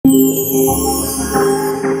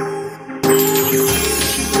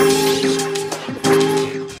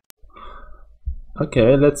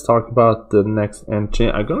Okay, let's talk about the next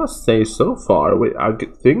entry. I'm gonna say so far, I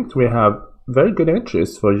think we have very good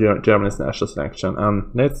entries for Germany's national selection.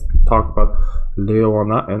 And let's talk about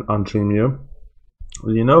Leona and Undream.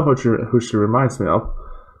 You know who she reminds me of?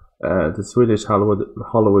 The Swedish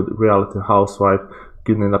Hollywood reality housewife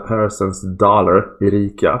Gunilla Persson's daughter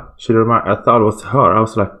Erika. I thought it was her. I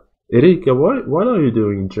was like, Erika, what are you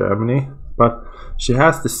doing in Germany? But she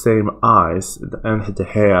has the same eyes and the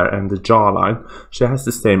hair and the jawline. She has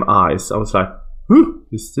the same eyes. I was like,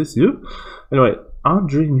 is this you? Anyway,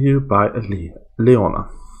 Undream You by Leona.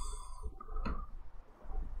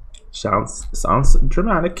 Sounds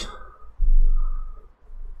dramatic.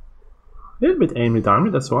 A little bit Amy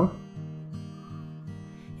Diamond, that's one.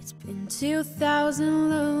 It's been 2,000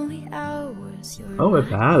 lonely hours. Oh, a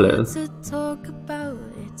ballad. To talk about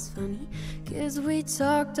it's funny, 'cause we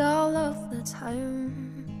talked all of the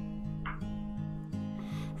time.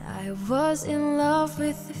 I was in love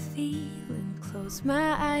with the feeling. Close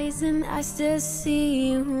my eyes and I still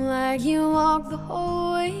see you, like you walk the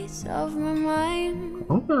hallways of my mind.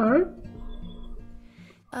 Okay.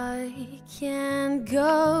 I can't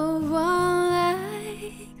go on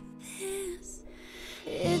like this.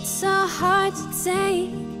 It's so hard to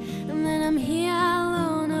take, and then I'm here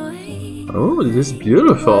alone away. Oh, this is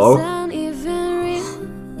beautiful. It wasn't even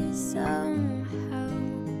real somehow,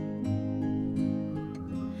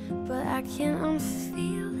 but I can't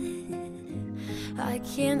unfeel it. I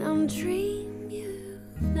can't undream you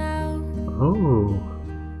now. Oh,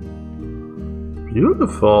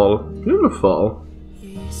 beautiful.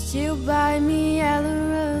 You buy me yellow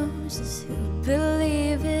roses. Who'd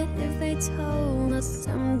believe it if they told us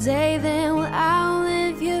someday they will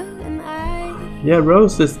outlive you and I? Yeah,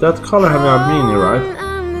 roses, that color have a meaning, right?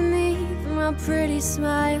 Underneath my pretty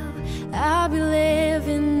smile, I'll be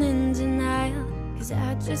living in denial, 'cause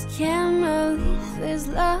I just can't believe this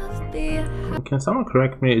love behind. Can someone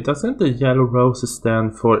correct me? Doesn't the yellow roses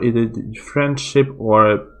stand for either friendship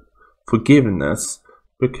or forgiveness?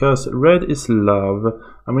 Because red is love.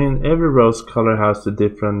 I mean, every rose color has a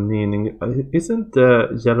different meaning. Isn't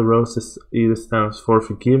the yellow roses either stands for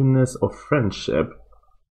forgiveness or friendship?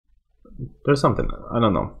 There's something, I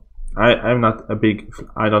don't know. I'm not a big,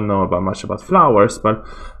 I don't know about much about flowers, but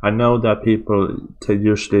I know that people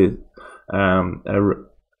usually,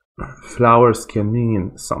 flowers can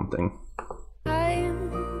mean something.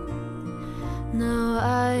 No,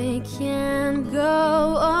 I can't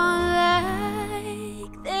go on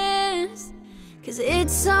like this, 'cause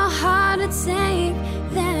it's so hard to take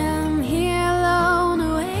that I'm here alone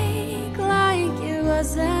awake, like it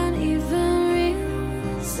wasn't even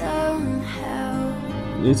real somehow.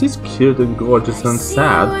 This is cute and gorgeous and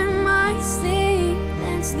sad. In my sleep,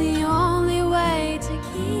 that's the only way to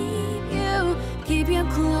keep you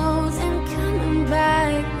close and coming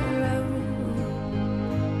back around.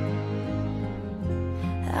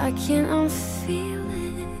 I can't unfeel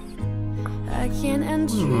it. I can't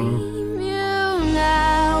undream you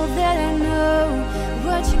now that I know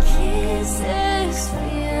what your kisses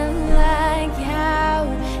feel like. How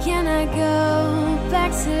can I go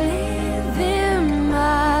back to living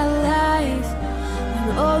my life when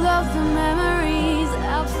all of the memories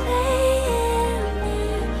are playing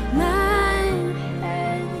in my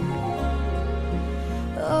head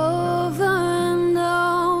over and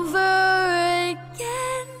over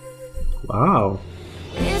again? Wow.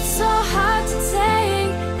 It's so hard to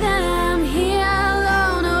take that I'm here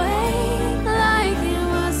alone awake, like it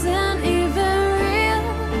wasn't even real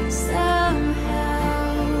somehow.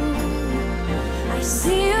 I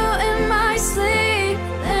see you in my sleep,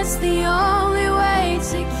 that's the only way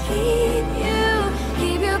to keep you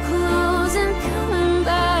close and coming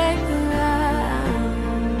back around.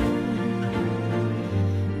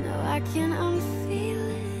 No, I can't unfeel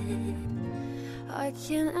it. I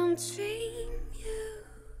can't undream you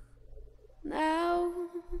now.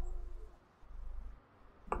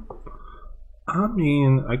 I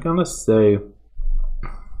mean, I gotta say,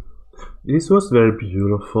 this was very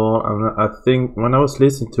beautiful, and I think when I was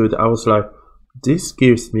listening to it, I was like, this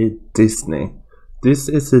gives me Disney. This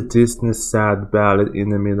is a Disney sad ballad in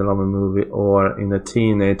the middle of a movie or in a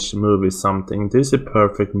teenage movie something. This is a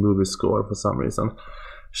perfect movie score for some reason.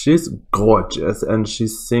 She's gorgeous and she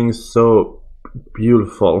sings so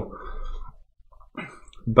beautiful.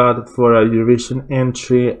 But for a Eurovision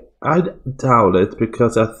entry, I doubt it,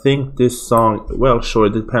 because I think this song, well, sure,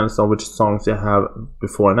 it depends on which songs you have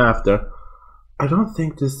before and after. I don't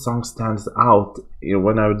think this song stands out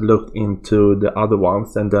when I looked into the other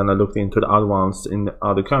ones, and then I looked into the other ones in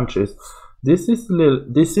other countries. This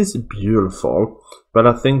is beautiful, but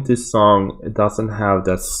I think this song doesn't have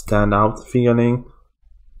that standout feeling.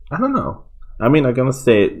 I don't know. I mean, I'm gonna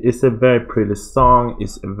say it's a very pretty song.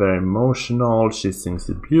 It's very emotional. She sings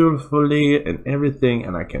it beautifully and everything,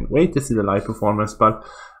 and I can't wait to see the live performance. But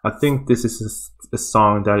I think this is a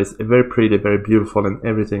song that is very pretty, very beautiful, and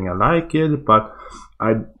everything. I like it, but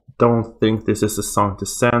I don't think this is a song to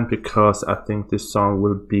send, because I think this song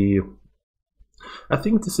will be. I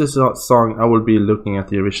think this is a song I will be looking at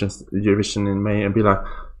the Eurovision in May and be like,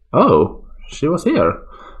 oh, she was here.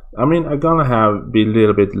 I mean, I'm gonna be a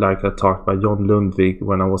little bit like I talked about John Lundvik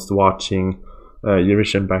when I was watching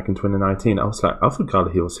Eurovision back in 2019. I was like, I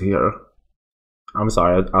forgot he was here. I'm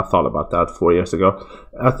sorry, I thought about that 4 years ago.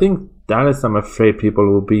 I think that is, I'm afraid people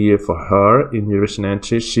will be for her in Eurovision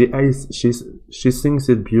entry. She sings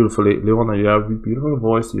it beautifully. Leona, you have a beautiful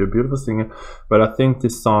voice, you're a beautiful singer, but I think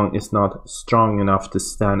this song is not strong enough to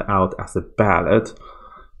stand out as a ballad.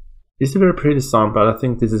 It's a very pretty song, but I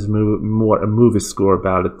think this is more a movie score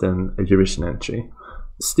ballad than a Eurovision entry.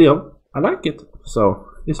 Still, I like it. So,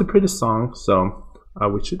 it's a pretty song, so I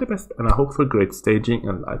wish you the best, and I hope for great staging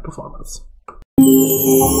and live performance.